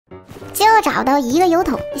就找到一个油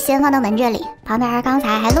桶，先放到门这里。旁边刚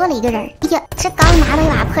才还落了一个人。哎呀，这刚拿到一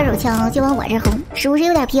把破手枪就往我这轰，是不是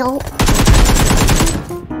有点飘？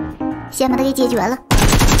先把他给解决了，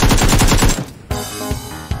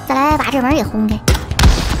再来把这门给轰开。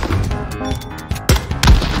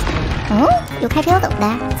哦，有开飘斗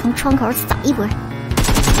的，从窗口扫一波。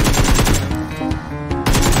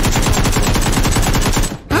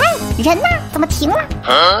哎，人呢？怎么停了？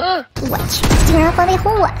我去，竟然换位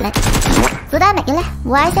轰我了！子弹没了，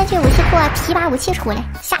我先去武器库提把武器出来，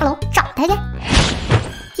下楼找他去。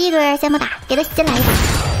鸡哥先不打，给他先来一把。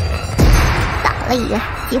倒了一个，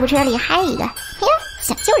吉普车里还有一个。哎呀，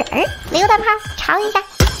想救人儿，榴弹炮尝一下。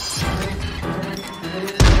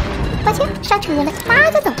我去，上车了，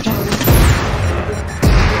妈就走着。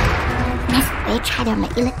哎，差点没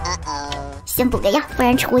了。先补个药，不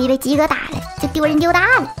然出去被鸡哥打了，就丢人丢大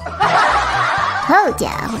了。好家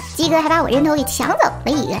伙，鸡哥还把我人头给抢走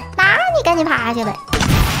了一个，那你赶紧趴下吧。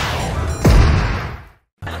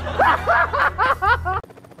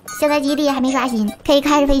现在基地还没刷新，可以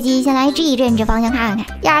开着飞机先来这一阵这方向看看，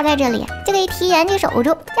要是在这里就可以提前去守住，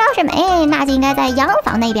要是没那就应该在洋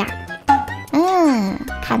房那边。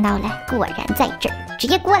看到了，果然在这儿，直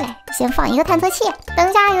接过来，先放一个探测器，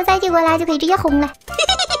等下有载机过来就可以直接轰了。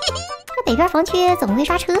这北边房区怎么会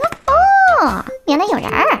刷车？哦，原来有人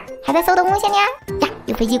儿还在搜东西呢。呀，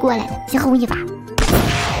有飞机过来了，先轰一发。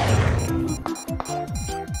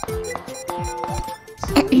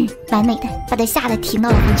完美的把他吓得停到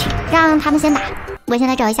了分区，让他们先打，我先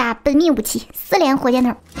来找一下本命武器4连火箭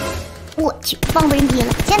筒。我去，放无人机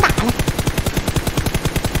了，先打了。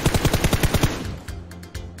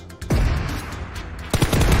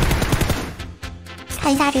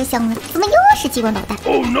看一下这个箱子，怎么又是激光导弹？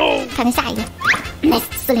 Oh no！ 看看下一个，nice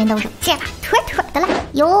 4连兜手，这把妥妥的了。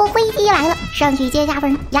有飞机来了，上去接下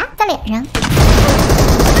分呀，在脸上。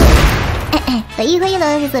得亏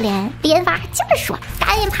了是4连，连发就是爽，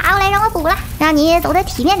赶紧爬过来让我补了，让你走的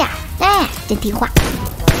体面点。哎，真听话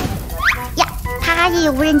呀！他也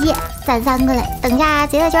有无人机，3个了，等下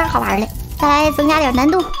结算圈好玩了。再来增加点难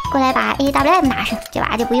度，过来把 AWM 拿上，这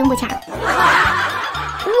把就不用步枪了。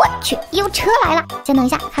我去，有车来了！先等一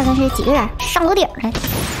下，看看是几个人上楼顶了。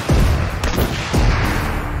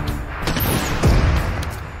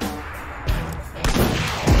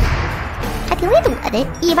还挺会躲的，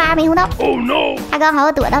一发没轰到。Oh no！ 他刚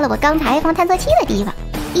好躲到了我刚才放探测器的地方。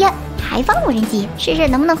呀，还放无人机，试试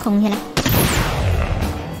能不能轰下来。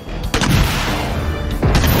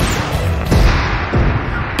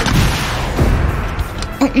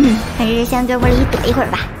还是先搁窝里躲一会儿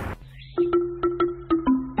吧。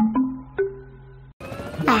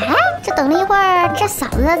哎，这等了一会儿，这嫂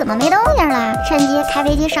子怎么没动静了？趁机开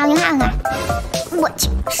飞机上去看看。我去，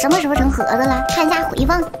什么时候成盒子了？看一下回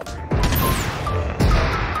放。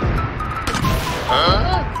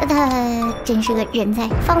他真是个人才，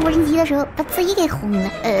放无人机的时候把自己给轰了。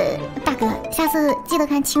大哥，下次记得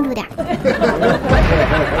看清楚点。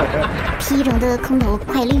P 城的空投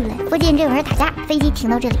快绿了，附近正有人打架，飞机停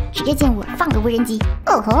到这里，直接进屋放个无人机。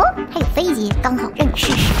哦吼，还有飞机，刚好让你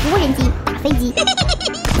试试无人机打飞机。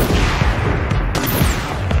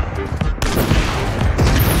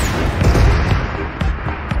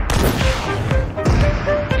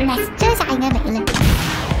nice， 这下应该没了。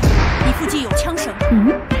你附近有枪声。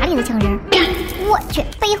哪里的枪声？我去，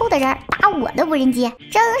背后的人打我的无人机，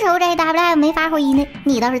正手这 WM 没发挥呢，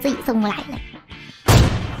你倒是自己送过来了。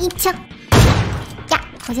一枪呀，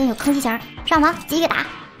好像有空气枪，上房继续打。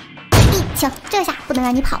一枪，这下不能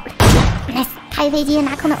让你跑了。nice， 开飞机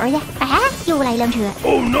拿空投去。哎，又来一辆车。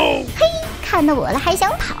Oh no！ 嘿，看到我了还想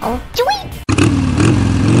跑？追！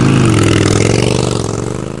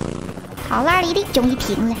好啦，离地终于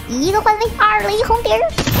停了，一个换位，2雷轰顶。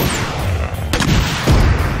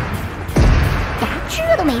呀，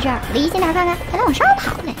这都没事儿，离近点看看，还能往上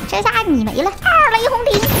跑了。这下你没了，2雷轰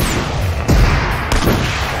顶。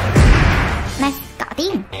nice， 搞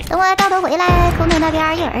定。等我掉头回来，空投那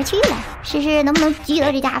边又有人去了，试试能不能狙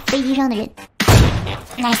到这架飞机上的人。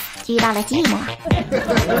nice， 狙到了寂寞。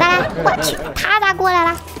再来，我去，他咋过来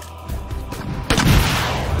了？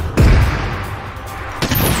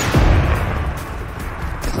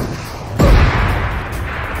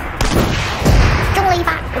中了一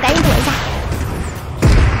发，我赶紧躲一下。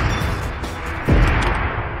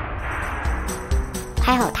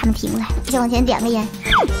还好他们停了，先往前点个烟，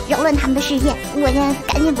扰乱他们的视线。我先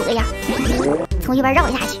赶紧补个烟，从右边绕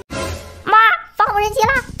下去。妈，放无人机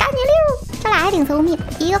了，赶紧溜！这俩还挺聪明，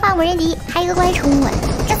一个放无人机，还一个过来冲我，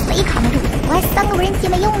这谁扛得住？我还3个无人机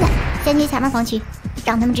没用呢。先去前面房区，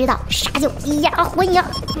让他们知道啥叫压昏呀！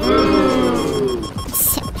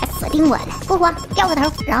前排4盯我了，不慌，掉个头，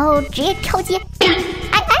然后直接跳街。